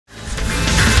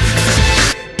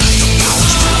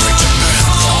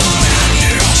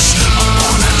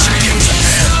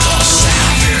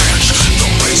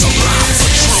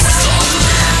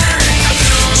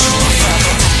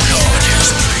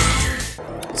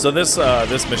So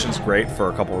this mission's great for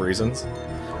a couple reasons.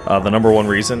 The number one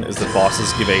reason is that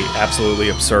bosses give a absolutely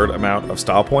absurd amount of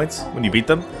style points when you beat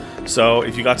them. So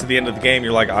if you got to the end of the game,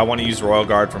 you're like, I want to use Royal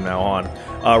Guard from now on.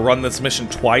 Run this mission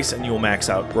twice and you will max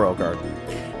out Royal Guard.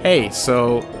 Hey,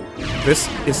 so this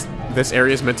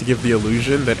area is meant to give the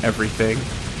illusion that everything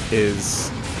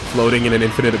is floating in an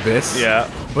infinite abyss. Yeah.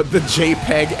 But the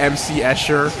JPEG MC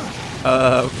Escher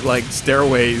like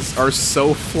stairways are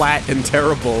so flat and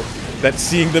terrible that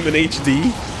seeing them in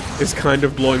HD is kind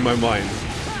of blowing my mind.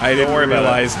 I didn't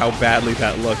realize how badly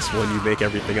that looks when you make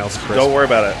everything else crisp. Don't worry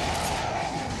about it.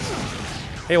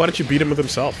 Hey, why don't you beat him with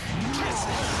himself?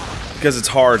 Because it's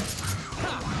hard.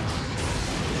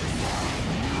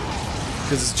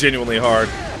 Because it's genuinely hard.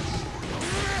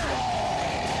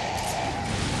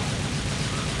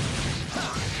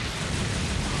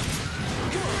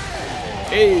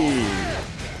 Hey!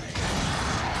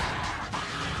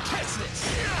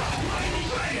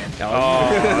 Oh,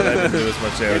 that didn't do as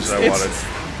much damage as I wanted.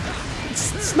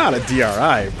 It's not a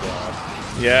DRI, bro.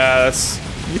 Yeah, that's...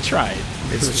 You tried.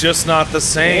 It's just not the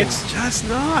same. It's just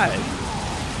not.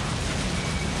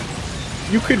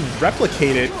 You could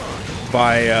replicate it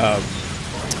by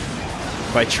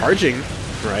charging,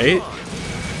 right?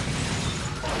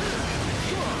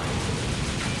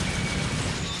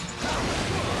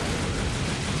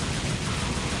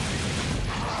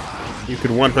 You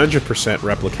could 100%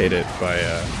 replicate it by.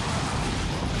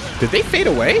 Did they fade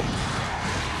away?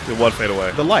 Did what fade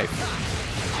away? The life.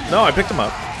 No, I picked them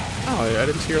up. Oh, yeah, I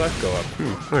didn't see your life go up.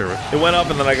 Alright. It went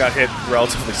up and then I got hit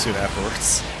relatively soon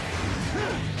afterwards.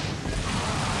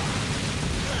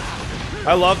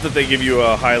 I love that they give you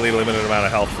a highly limited amount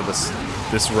of health for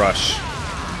this rush.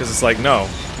 Because it's like, no.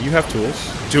 You have tools.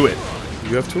 Do it.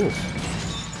 You have tools.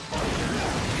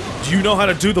 You know how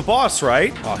to do the boss,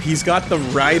 right? Oh, he's got the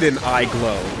Raiden eye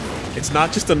glow. It's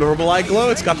not just a normal eye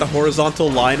glow, it's got the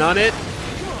horizontal line on it.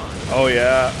 Oh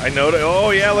yeah, I know.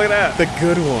 Oh yeah, look at that. The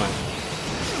good one.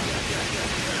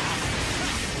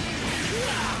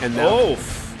 And now,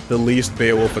 the least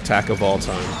Beowulf attack of all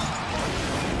time.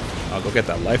 I'll go get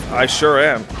that life. I sure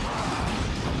am.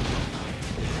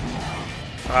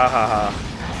 Ha ha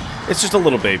ha. It's just a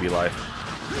little baby life.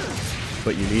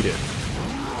 But you need it.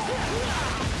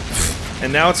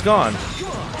 And now it's gone.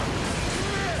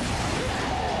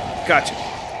 Gotcha.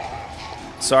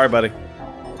 Sorry, buddy.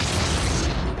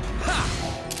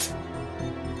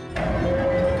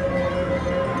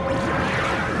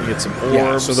 You get some orbs.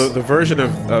 Yeah, so the version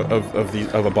of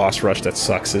a boss rush that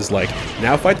sucks is like,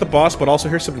 now fight the boss, but also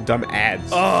here's some dumb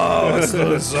ads. Oh, it's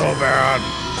so bad.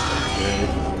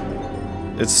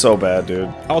 It's so bad, dude.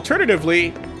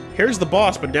 Alternatively, here's the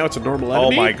boss, but now it's a normal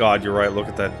enemy. Oh my god, you're right. Look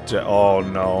at that. Oh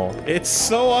no. It's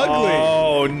so ugly.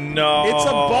 Oh no. It's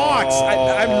a box.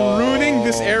 I'm ruining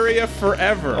this area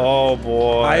forever. Oh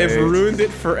boy. I have ruined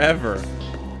it forever.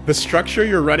 The structure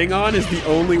you're running on is the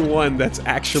only one that's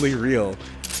actually real.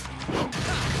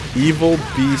 Evil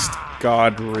Beast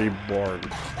God Reborn.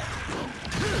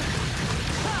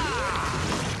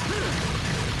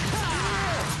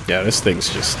 Yeah, this thing's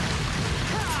just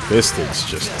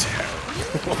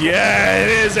terrible. Yeah, it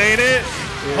is, ain't it?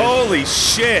 Yeah. Holy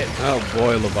shit. Oh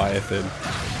boy, Leviathan.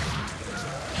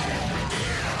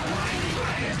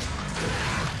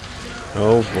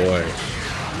 Oh boy.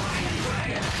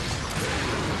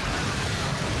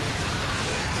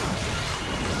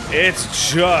 It's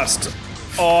just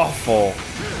awful.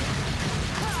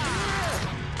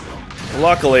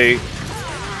 Luckily,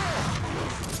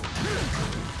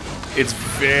 it's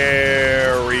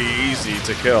very easy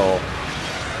to kill.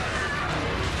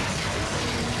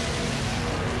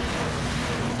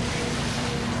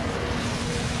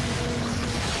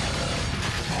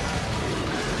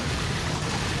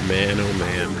 Man, oh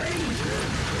man.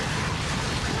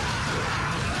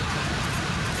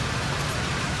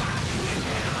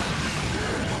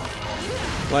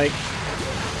 Like,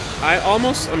 I'm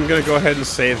gonna go ahead and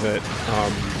say that,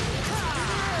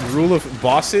 rule of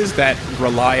bosses that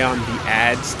rely on the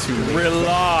ads to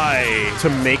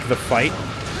make the fight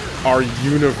are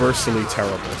universally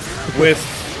terrible. With,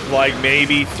 like,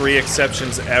 maybe 3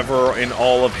 exceptions ever in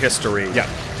all of history. Yeah.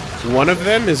 One of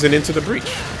them is in Into the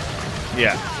Breach.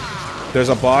 Yeah. There's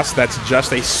a boss that's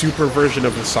just a super version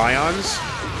of the Scions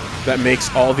that makes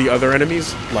all the other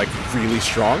enemies, like, really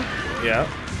strong. Yeah.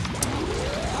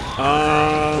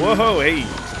 Whoa, hey.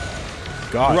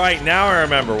 God. Right, now I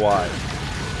remember why.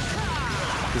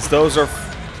 Because those are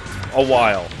a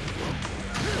while.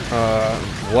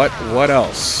 What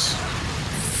else?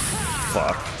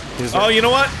 Fuck. Oh, you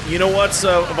know what? You know what's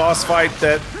a boss fight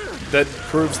that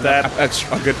proves that?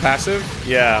 A good passive?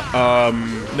 Yeah.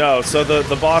 No, so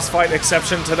the boss fight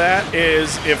exception to that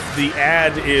is if the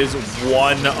ad is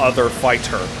one other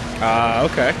fighter.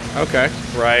 Okay.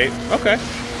 Right? Okay.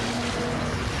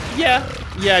 Yeah,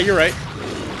 you're right.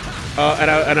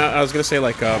 And I was gonna say,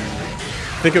 like,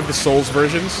 think of the Souls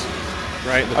versions,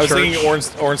 right? The I was church, thinking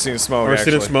Ornstein and Smoke,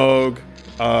 Ornstein and actually. Smoke,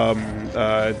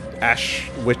 Ash,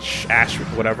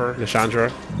 whatever,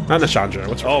 Nishandra. Not Nishandra,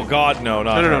 what's her Oh god, no,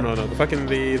 not her. No. The fucking,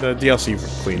 the DLC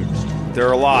queen. There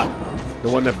are a lot. The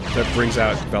one that brings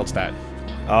out Veldstad.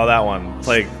 Oh, that one.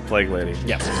 Plague Lady.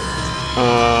 Yes.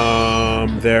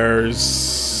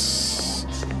 There's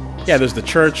the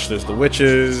church, there's the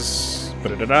witches,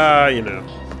 you know.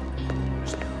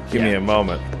 Give me a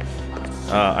moment.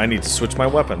 I need to switch my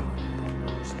weapon.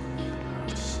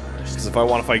 Because if I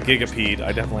want to fight Gigapede,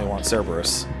 I definitely want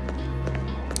Cerberus.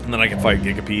 And then I can fight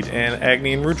Gigapede and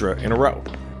Agni and Rudra in a row.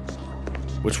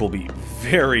 Which will be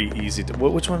very easy to...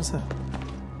 Which one is that?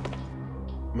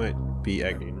 Might be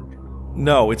Agni.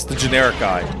 No, it's the generic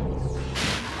guy.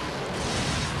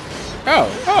 Oh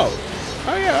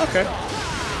yeah, okay.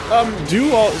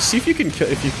 See if you can kill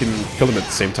them at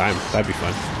the same time. That'd be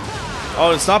fun.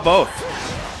 Oh, it's not both.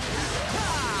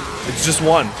 It's just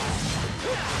one.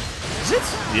 Is it?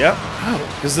 Yep. Oh.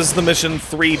 Because this is the mission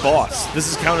 3 boss. This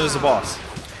is counted as a boss.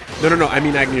 No. I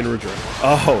mean Agni and Rudra.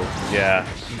 Oh, yeah.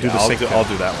 I'll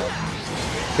do that one.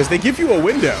 Because they give you a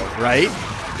window, right?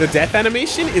 The death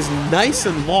animation is nice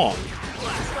and long,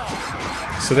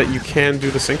 so that you can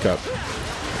do the sync up.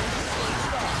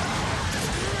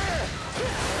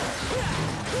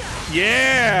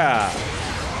 Yeah!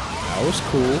 That was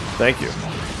cool. Thank you.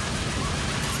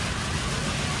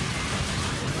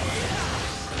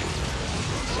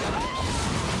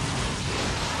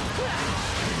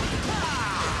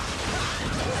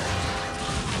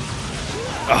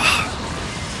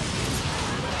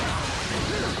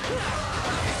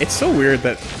 It's so weird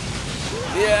that...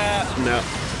 Yeah. No.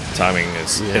 Timing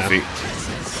is iffy.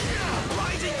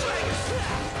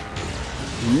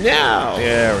 No!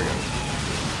 There we go.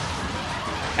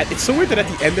 It's so weird that at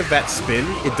the end of that spin,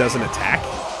 it doesn't attack.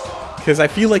 Because I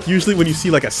feel like usually when you see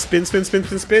like a spin,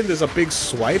 there's a big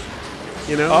swipe,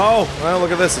 you know? Oh, well, look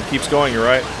at this. It keeps going, you're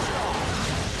right.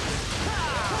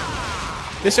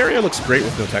 This area looks great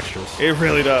with no textures. It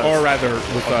really does. Or rather,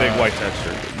 with a big white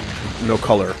texture. No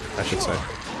color, I should say.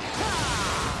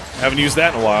 Haven't used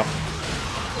that in a while.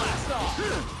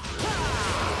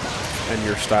 And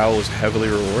your style was heavily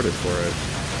rewarded for it.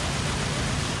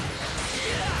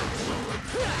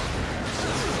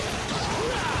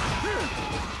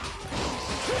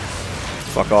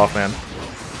 Fuck off, man.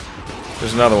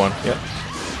 There's another one. Yep.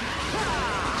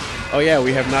 Oh yeah,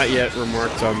 we have not yet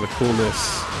remarked on the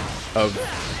coolness of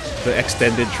the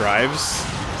extended drives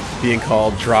being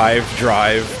called Drive,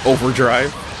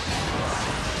 Overdrive.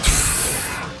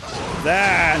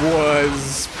 That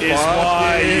was is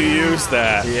why you use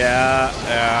that. Yeah,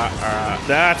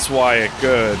 that's why it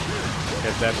good.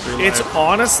 Get that free It's life.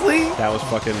 honestly That was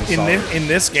fucking solid. in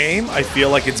this game. I feel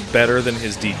like it's better than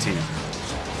his DT.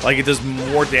 Like it does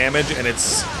more damage and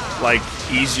it's like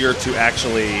easier to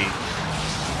actually.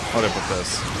 How do I put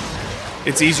this?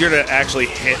 It's easier to actually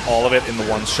hit all of it in the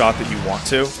one shot that you want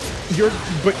to.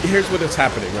 But here's what is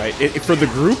happening, right? For the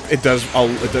group, it does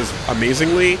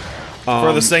amazingly.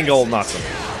 For the single, not so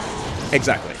much.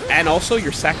 Exactly. And also,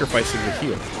 you're sacrificing the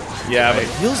heal. Yeah, right? but it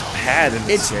feels bad in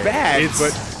this game. Bad,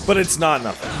 but it's not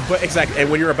nothing. But exactly, and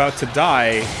when you're about to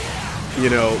die, you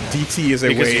know, DT is a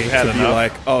Because way you've had to be enough.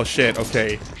 like, oh shit,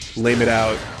 okay, lame it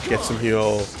out, get some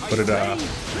heal, da-da-da.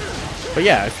 But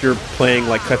yeah, if you're playing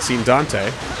like cutscene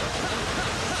Dante,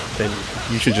 then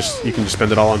you can just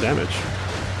spend it all on damage.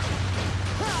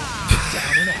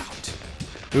 Down and out.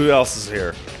 Who else is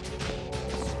here?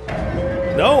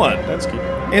 No one. That's cute.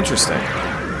 Interesting.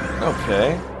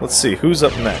 Okay. Let's see. Who's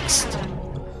up next?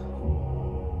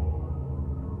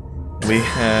 We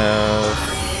have...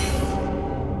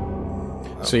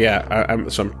 So yeah, I'm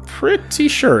pretty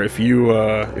sure if you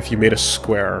made a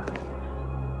square,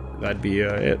 that'd be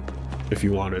it. If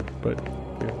you wanted, but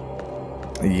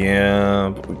Yeah,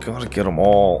 but we gotta get them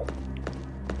all.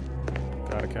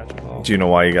 gotta catch them all. Do you know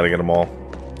why you gotta get them all?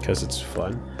 Because it's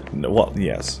fun. No, well,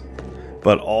 yes.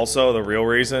 But also, the real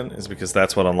reason is because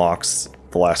that's what unlocks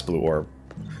the last blue orb.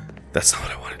 That's not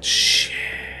what I wanted. Shit.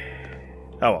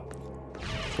 Oh well.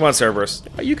 Come on, Cerberus.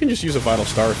 You can just use a vital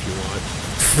star if you want.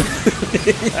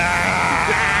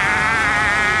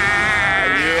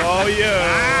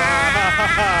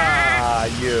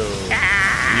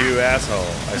 You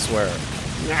asshole, I swear.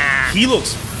 He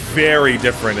looks very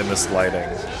different in this lighting.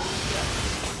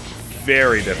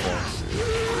 Very different.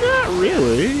 Not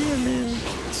really. I mean,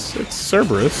 it's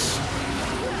Cerberus.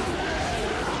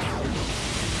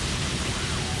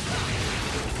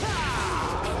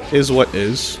 is what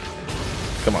is.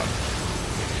 Come on.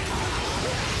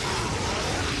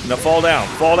 No, fall down.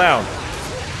 Fall down.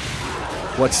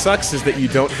 What sucks is that you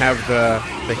don't have the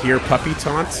here puppy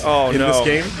taunt in this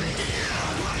game.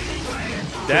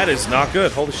 That is not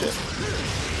good. Holy shit.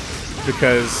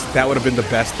 Because that would have been the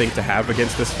best thing to have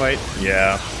against this fight.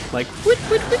 Yeah. Like, whit,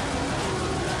 whit, whit.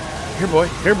 Here, boy.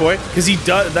 Here, boy. Because he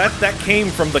does that came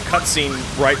from the cutscene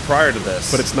right prior to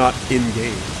this. But it's not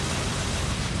in-game.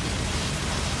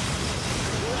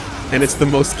 And it's the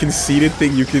most conceited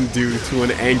thing you can do to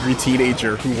an angry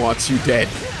teenager who wants you dead.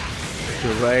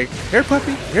 You're like, here,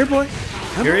 puppy. Here, boy.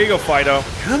 Here you go, Fido.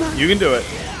 Come on. You can do it.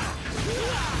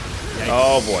 Yikes.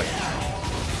 Oh, boy.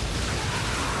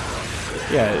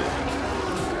 Yeah.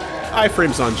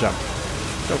 Iframes on jump.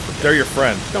 Don't forget. They're your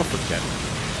friend. Don't forget.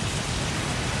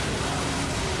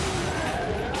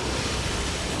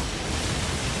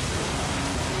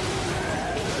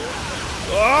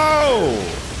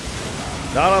 Oh!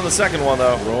 Not on the second one,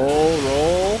 though. Roll,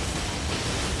 roll.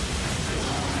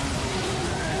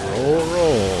 Roll,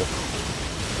 roll.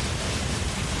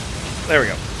 There we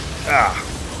go. Ah.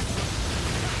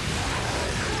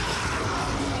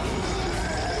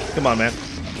 Come on, man.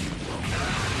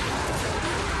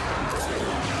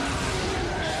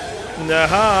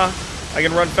 Nah, I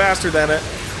can run faster than it.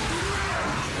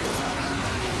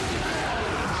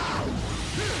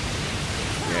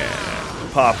 Yeah.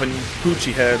 Popping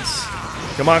poochie heads.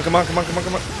 Come on, come on, come on, come on,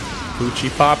 come on.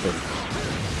 Poochie poppin'.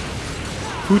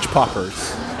 Pooch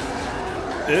poppers.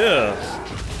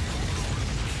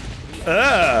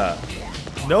 Ugh.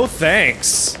 No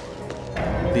thanks.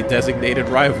 The designated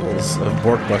rivals of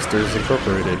Borkbusters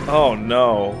Incorporated. Oh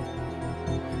no.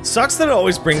 Sucks that it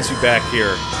always brings you back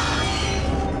here.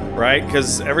 Right?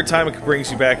 Because every time it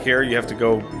brings you back here, you have to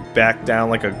go back down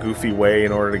like a goofy way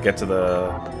in order to get to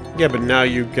the... Yeah, but now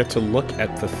you get to look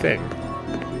at the thing.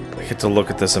 I get to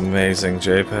look at this amazing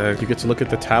JPEG. You get to look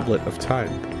at the tablet of time.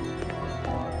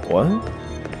 What?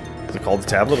 Is it called the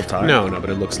Tablet of Time? No, but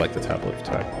it looks like the tablet of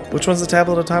time. Which one's the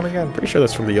Tablet of Time again? Pretty sure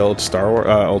that's from the old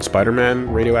old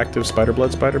Spider-Man, radioactive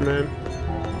Spider-Blood Spider-Man.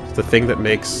 It's the thing that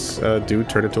makes dude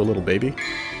turn into a little baby.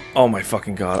 Oh my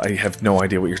fucking god, I have no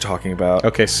idea what you're talking about.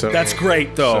 Okay, so... That's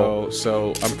great, though!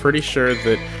 So I'm pretty sure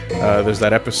that there's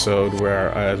that episode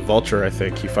where Vulture, I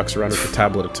think, he fucks around with the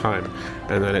Tablet of Time,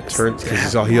 and then it turns...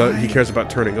 Because he cares about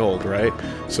turning old, right?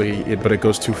 So but it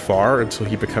goes too far until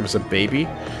he becomes a baby,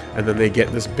 and then they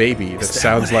get this baby that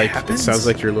sounds like... It sounds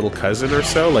like your little cousin or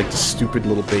so, like the stupid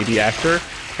little baby actor,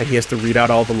 and he has to read out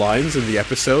all the lines in the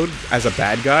episode as a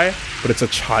bad guy, but it's a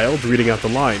child reading out the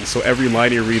lines, so every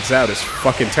line he reads out is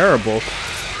fucking terrible,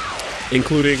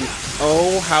 including,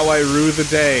 oh, how I rue the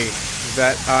day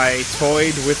that I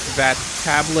toyed with that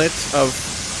tablet of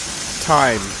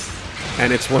time.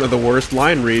 And it's one of the worst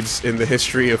line reads in the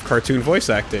history of cartoon voice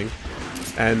acting.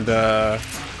 And the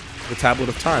Tablet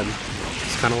of Time.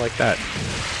 It's kind of like that.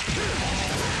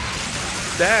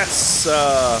 That's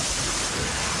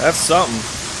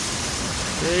something.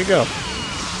 There you go.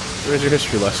 There's your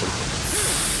history lesson.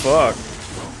 Fuck.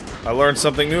 I learned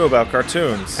something new about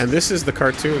cartoons. And this is the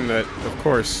cartoon that, of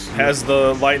course... has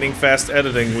the lightning-fast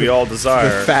editing we all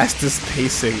desire. The fastest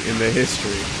pacing in the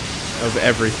history of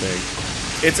everything.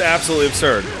 It's absolutely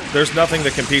absurd. There's nothing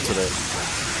that competes with it.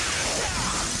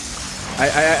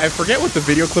 I forget what the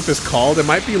video clip is called. It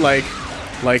might be like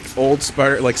old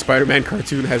Spider-Man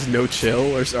cartoon has no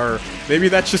chill, or maybe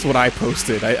that's just what I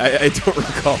posted. I don't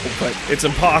recall, but it's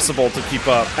impossible to keep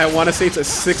up. I want to say it's a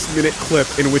 6-minute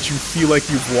clip in which you feel like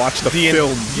you've watched the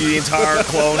film. The entire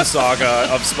clone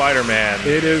saga of Spider-Man.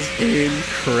 It is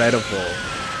incredible.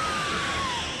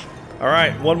 All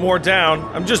right, one more down.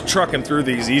 I'm just trucking through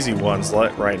these easy ones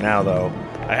right now, though.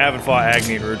 I haven't fought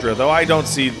Agni and Rudra, though I don't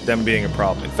see them being a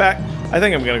problem. In fact, I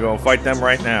think I'm gonna go and fight them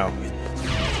right now.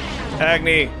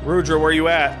 Agni, Rudra, where you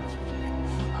at?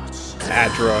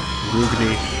 Adra,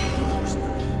 Rugni.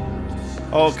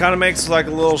 Oh, it kind of makes like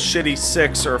a little shitty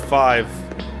 6 or 5.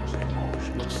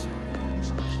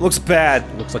 Looks bad.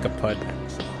 Looks like a pud.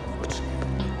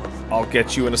 I'll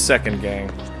get you in a second,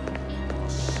 gang.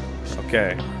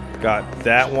 Okay, got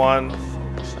that one.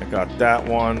 I got that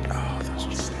one. Oh, those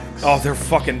JPEGs. Oh, they're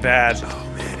fucking bad. Oh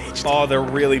man, HD. Oh, they're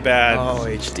really bad. Oh,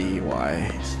 HD, why?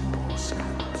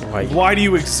 Why do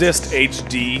you exist,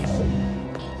 HD?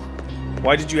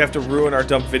 Why did you have to ruin our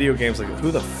dumb video games? Like,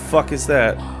 who the fuck is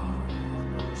that?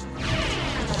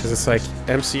 Because it's like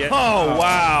MCS. Oh,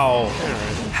 wow.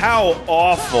 How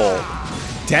awful.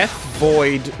 Death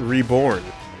Void Reborn.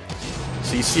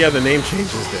 So you see how the name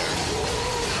changes there.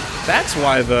 That's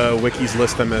why the wikis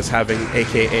list them as having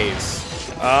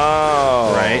AKAs.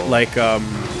 Oh. Right? Like,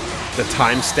 the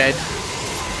Timestead.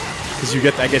 Because you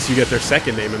get, I guess you get their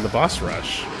second name in the boss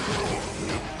rush.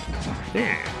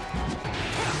 Yeah.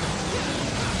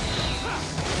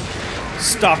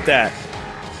 Stop that.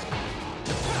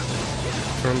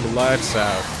 Turn the lights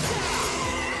out.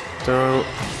 Don't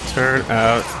turn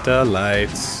out the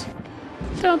lights.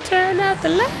 Don't turn out the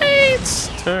lights.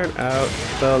 Turn out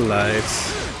the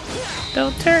lights.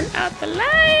 Don't turn out the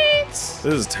lights.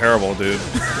 This is terrible, dude.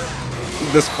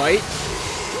 This fight?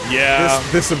 Yeah.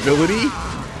 This ability?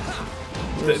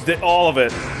 All of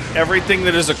it. Everything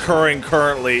that is occurring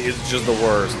currently is just the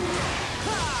worst.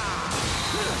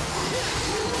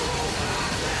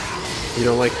 You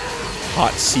know, like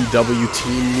hot CW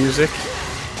teen music?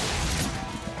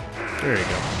 There you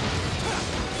go.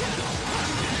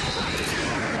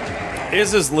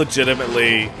 Is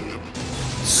legitimately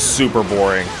super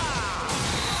boring.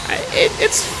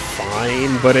 It's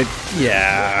fine, but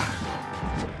yeah.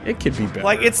 It could be better.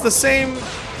 Like, it's the same...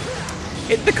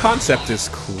 The concept is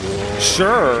cool.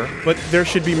 Sure. But there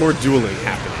should be more dueling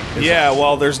happening. Yeah,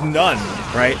 well, there's none.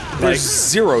 Right? There's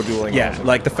zero dueling. Yeah,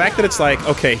 like the fact that it's like,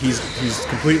 okay, he's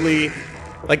completely...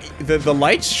 Like, the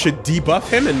lights should debuff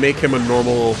him and make him a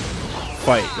normal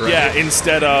fight, right? Yeah,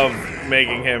 instead of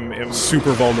making him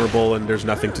super vulnerable and there's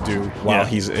nothing to do while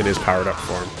he's in his powered up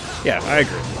form. Yeah, I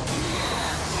agree.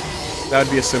 That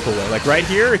would be a simple way. Like, right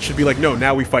here, it should be like, no,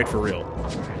 now we fight for real.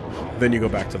 Then you go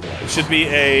back to the lights. It should be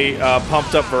a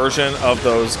pumped up version of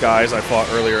those guys I fought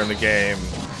earlier in the game,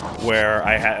 where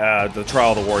I had the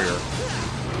Trial of the Warrior,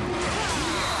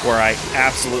 where I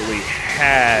absolutely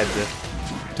had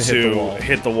to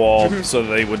hit the wall so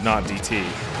that they would not DT.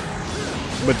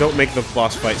 But don't make the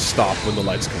boss fight stop when the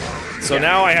lights come on. So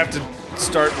now I have to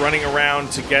start running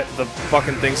around to get the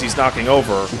fucking things he's knocking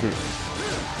over.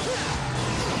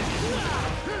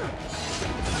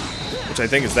 Which I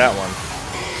think is that one.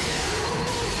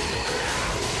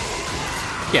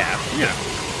 Yeah.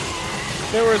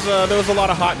 There was a lot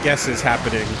of hot guesses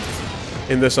happening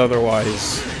in this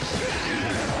otherwise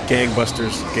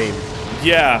gangbusters game.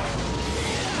 Yeah.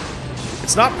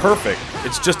 It's not perfect.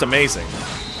 It's just amazing.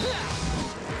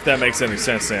 If that makes any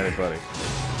sense to anybody.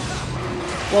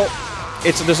 Well,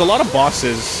 there's a lot of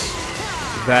bosses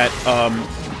that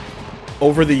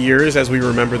over the years, as we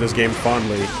remember this game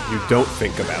fondly, you don't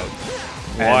think about.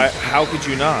 Why? How could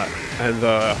you not? And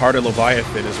the Heart of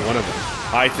Leviathan is one of them.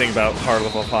 I think about Heart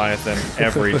of Leviathan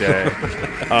every day.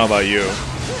 How about you?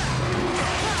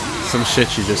 Some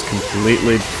shit you just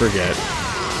completely forget.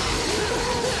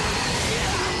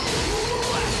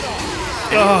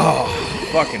 Oh,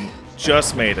 fucking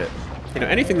just made it. You know,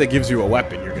 anything that gives you a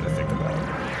weapon, you're gonna think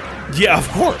about. Yeah, of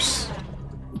course.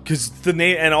 Because the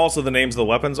name and also the names of the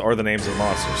weapons are the names of the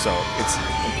monsters, so it's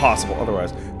impossible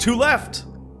otherwise. 2 left.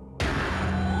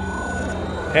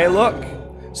 Hey, look.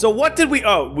 So what did we?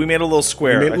 Oh, we made a little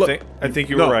square. I think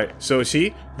you were right. So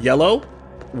see, yellow,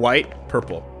 white,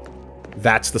 purple.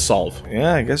 That's the solve.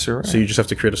 Yeah, I guess you're right. So you just have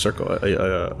to create a circle,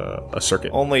 a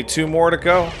circuit. Only 2 more to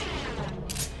go.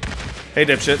 Hey,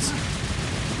 dipshits.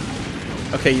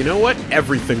 Okay, you know what?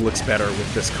 Everything looks better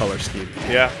with this color scheme.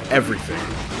 Yeah. Everything.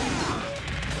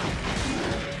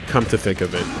 Come to think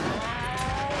of it.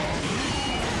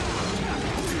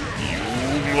 You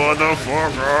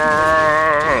motherfucker!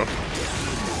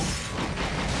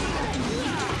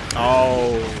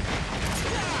 Oh.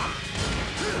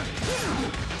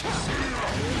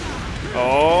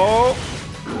 Oh.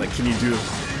 Like, can you do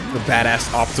the badass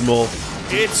optimal?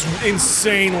 It's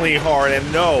insanely hard,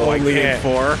 and no, Only I can't.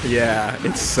 in 4? Yeah,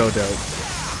 it's so dope.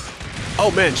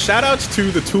 Oh man, shoutouts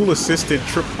to the tool-assisted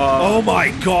trip. Oh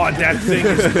my god, that thing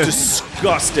is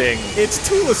disgusting. It's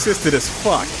tool-assisted as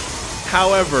fuck.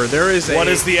 However, there is What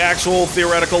is the actual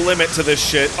theoretical limit to this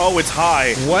shit? Oh, it's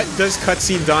high. What does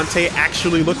Cutscene Dante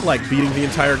actually look like beating the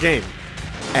entire game?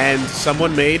 And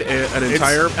someone made an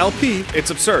entire LP. It's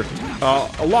absurd.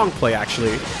 A long play,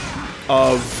 actually,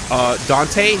 of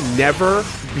Dante never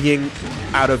being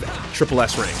out of triple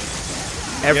S rank.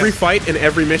 Every fight and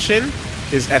every mission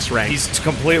is S rank. He's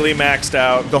completely maxed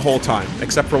out the whole time,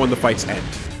 except for when the fights end.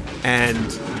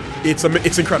 And it's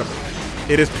incredible.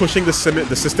 It is pushing the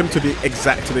system to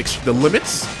the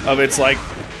limits of its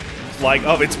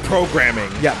of its programming.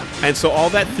 Yeah, and so all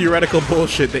that theoretical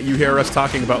bullshit that you hear us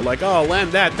talking about, like, oh,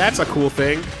 land that's a cool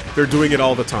thing. They're doing it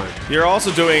all the time. You're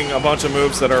also doing a bunch of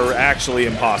moves that are actually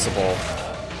impossible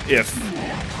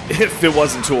if it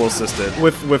wasn't tool assisted.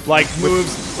 With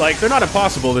moves like they're not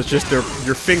impossible. It's just your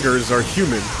fingers are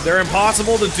human. They're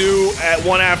impossible to do at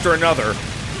one after another,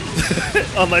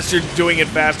 unless you're doing it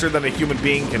faster than a human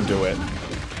being can do it.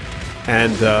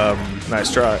 And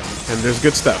nice try. And there's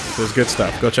good stuff. There's good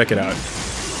stuff. Go check it out.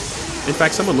 In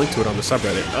fact, someone linked to it on the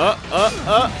subreddit.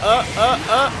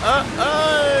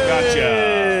 Gotcha.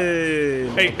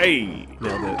 Hey. Hey.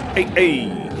 Nailed it.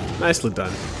 Hey. Nicely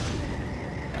done.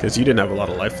 Because you didn't have a lot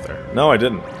of life there. No, I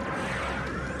didn't.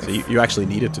 So you actually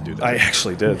needed to do that. I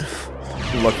actually did.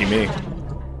 Lucky me.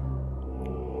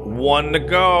 One to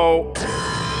go.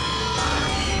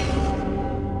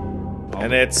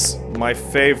 And it's my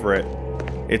favorite.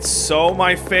 It's so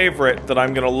my favorite that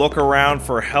I'm gonna look around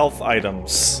for health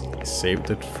items. I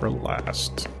saved it for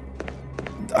last.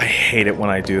 I hate it when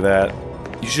I do that.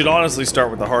 You should honestly start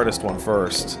with the hardest one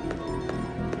first.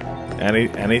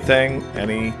 Anything?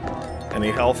 Any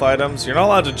health items? You're not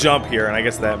allowed to jump here, and I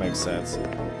guess that makes sense.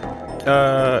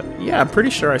 Yeah, I'm pretty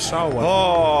sure I saw one.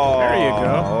 Oh, there you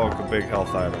go. Oh, a big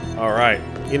health item. All right.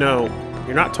 You know,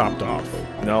 you're not topped off.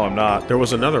 No, I'm not. There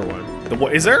was another one.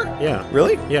 What is there? Yeah.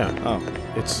 Really? Yeah. Oh,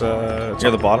 it's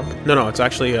near the bottom. No, it's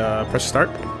actually press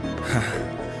start.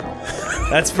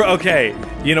 That's okay.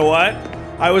 You know what?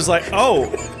 I was like, oh,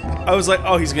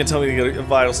 he's gonna tell me to get a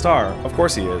vital star. Of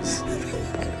course he is.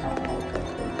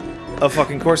 Of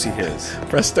fucking course he is.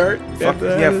 Press start. Fuck,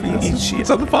 yeah, eat shit. It's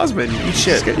on the pause menu. Eat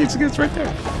shit. It's right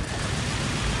there.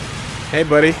 Hey,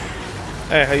 buddy.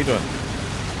 Hey, how you doing?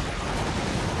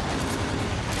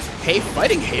 Hey,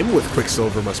 fighting him with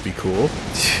Quicksilver must be cool.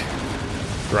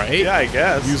 Right? Yeah, I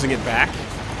guess. Using it back.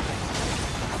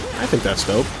 I think that's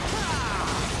dope.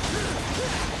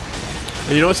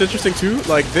 And you know what's interesting too?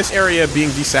 Like, this area being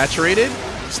desaturated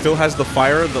still has the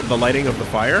fire, the lighting of the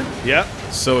fire. Yeah.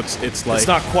 So it's like... It's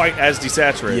not quite as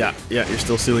desaturated. Yeah, you're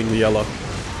still seeing the yellow.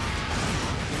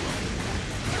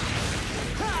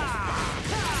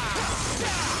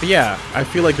 But yeah, I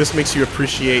feel like this makes you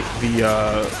appreciate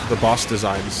the boss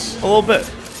designs A little bit.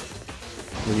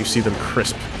 when you see them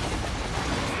crisp.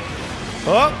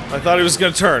 Oh, I thought he was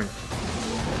gonna turn.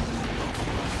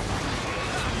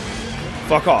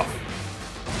 Fuck off.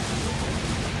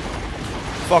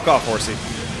 Fuck off, horsey.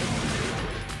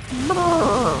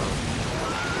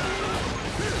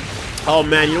 Oh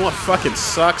man, you know what fucking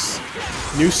sucks?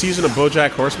 New season of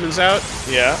BoJack Horseman's out.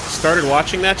 Yeah. Started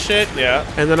watching that shit. Yeah.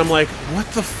 And then I'm like, what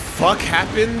the fuck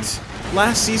happened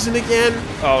last season again?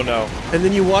 Oh no. And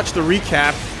then you watch the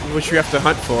recap, which you have to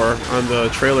hunt for on the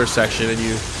trailer section, and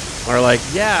you are like,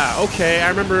 yeah, okay, I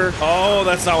remember. Oh,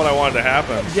 that's not what I wanted to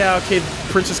happen. Yeah, okay,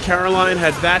 Princess Caroline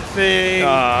had that thing.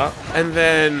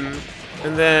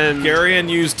 And then Garion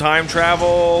used time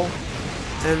travel.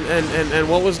 and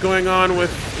what was going on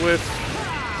with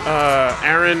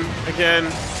Aaron again?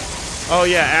 Oh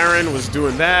yeah, Aaron was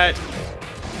doing that.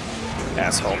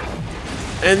 Asshole.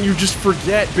 And you just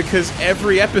forget because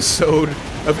every episode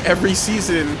of every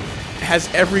season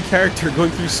has every character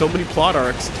going through so many plot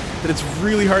arcs that it's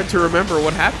really hard to remember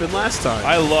what happened last time.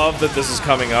 I love that this is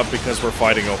coming up because we're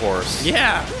fighting a horse.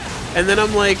 Yeah. And then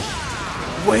I'm like,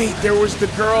 wait, there was the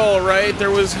girl, right?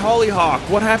 There was Hollyhock.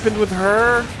 What happened with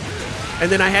her?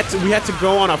 And then we had to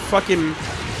go on a fucking,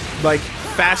 like,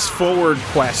 fast forward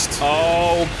quest.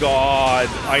 Oh god.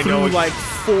 I know. Through, like,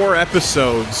 4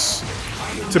 episodes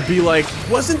to be like,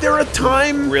 wasn't there a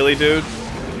time? Really, dude?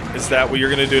 Is that what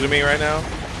you're gonna do to me right now?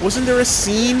 Wasn't there a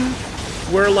scene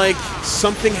where, like,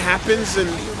 something happens and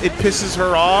it pisses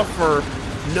her off? Or,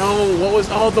 no, what was,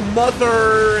 oh, the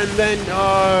mother, and then,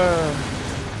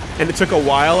 and it took a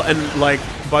while, and, like,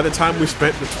 by the time we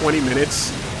spent the 20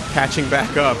 minutes catching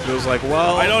back up, it was like,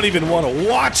 well... I don't even want to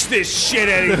watch this shit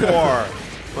anymore!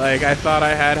 Like, I thought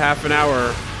I had half an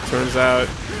hour. Turns out...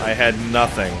 I had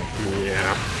nothing.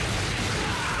 Yeah.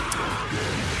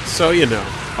 So, you know,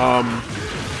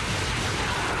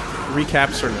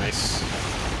 recaps are nice.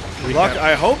 Luck,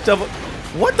 I hope Devil...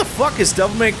 What the fuck is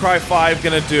Devil May Cry 5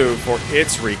 gonna do for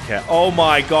its recap? Oh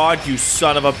my god, you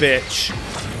son of a bitch.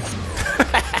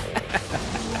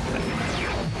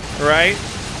 Right?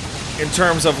 In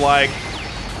terms of, like,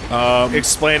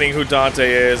 explaining who Dante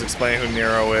is, explaining who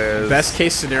Nero is. Best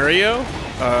case scenario,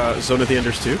 Zone of the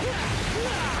Enders 2.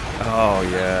 Oh,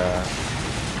 yeah.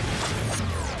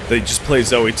 They just play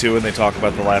Zoe 2 and they talk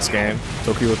about the last game.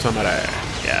 Tokyo Tamara.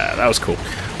 Yeah, that was cool.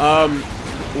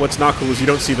 What's not cool is you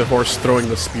don't see the horse throwing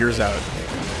the spears out.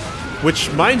 Which,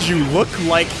 mind you, look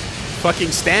like fucking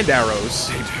stand arrows.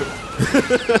 They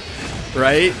do.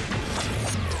 Right?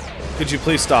 Could you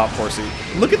please stop, horsey?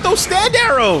 Look at those stand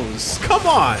arrows! Come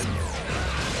on!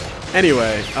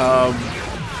 Anyway,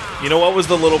 you know what was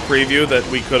the little preview that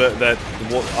we could have, that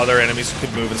other enemies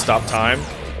could move and stop time?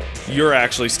 You're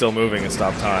actually still moving and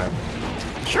stop time.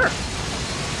 Sure.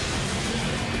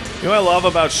 You know what I love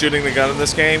about shooting the gun in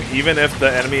this game? Even if the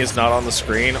enemy is not on the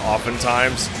screen,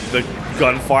 oftentimes the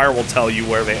gunfire will tell you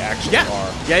where they actually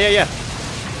are. Yeah.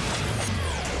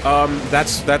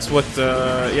 That's what.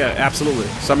 Yeah, absolutely.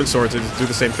 Summon swords do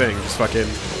the same thing. Just fucking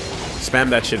spam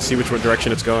that shit. See which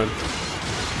direction it's going.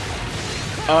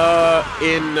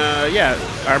 Yeah,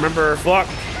 I remember. Fuck.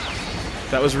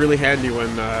 That was really handy when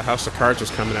House of Cards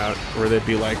was coming out, where they'd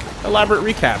be like elaborate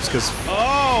recaps. Because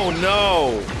oh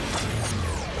no,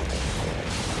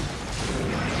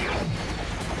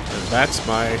 that's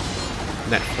my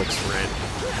Netflix rant.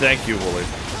 Thank you, Woolie.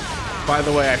 By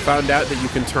the way, I found out that you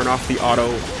can turn off the auto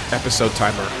episode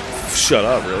timer. Shut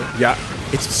up, really? Yeah,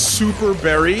 it's super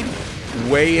buried,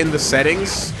 way in the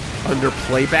settings, under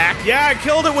playback. Yeah, I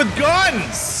killed it with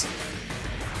guns!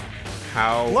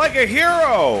 How... Like a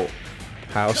hero!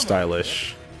 How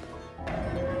stylish.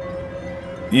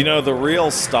 You know, the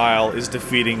real style is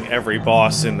defeating every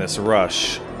boss in this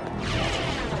rush.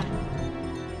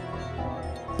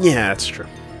 Yeah, that's true.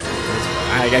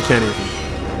 I can't even...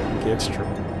 It's true.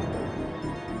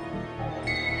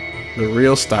 The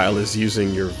real style is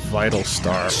using your vital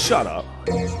star. Shut up.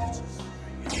 And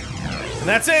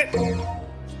that's it!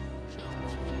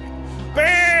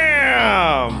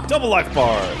 Bam! Double life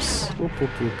bars. Whoop, whoop,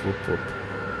 whoop, whoop, whoop.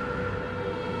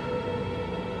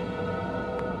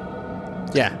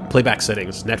 Yeah, playback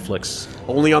settings, Netflix.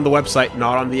 Only on the website,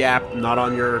 not on the app, not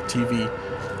on your TV.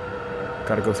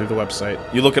 Gotta go through the website.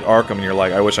 You look at Arkham and you're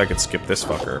like, I wish I could skip this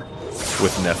fucker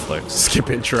with Netflix. Skip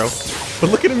intro. But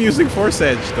look at him using Force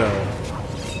Edge, though.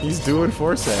 He's doing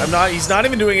Force Edge. He's not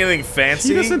even doing anything fancy.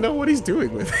 He doesn't know what he's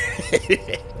doing with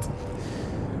it.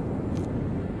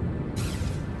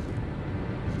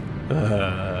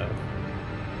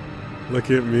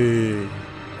 Look at me.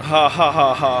 Ha ha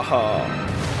ha ha ha.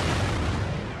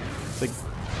 Like,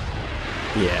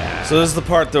 yeah. So this is the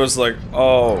part that was like,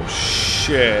 oh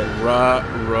shit.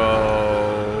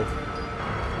 Ruh-roh.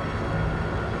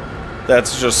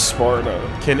 That's just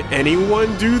Sparta. Can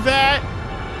anyone do that?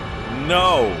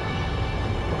 No.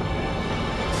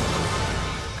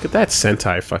 Look at that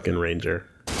Sentai fucking ranger.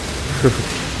 And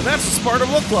that's what Sparta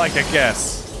looked like, I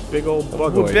guess. Big old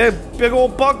bugman. Big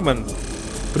old bugman.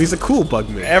 But he's a cool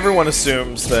bugman. Everyone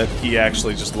assumes that he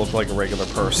actually just looked like a regular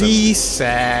person.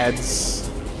 D-sads.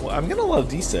 Well, I'm gonna love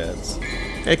D-sads.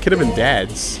 It could have been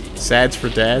dads. Sads for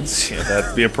dads. Yeah,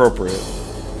 that'd be appropriate.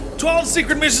 12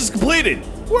 secret missions completed!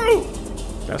 Woo!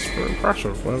 That's for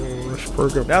impressive.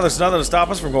 Now there's nothing to stop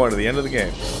us from going to the end of the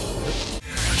game.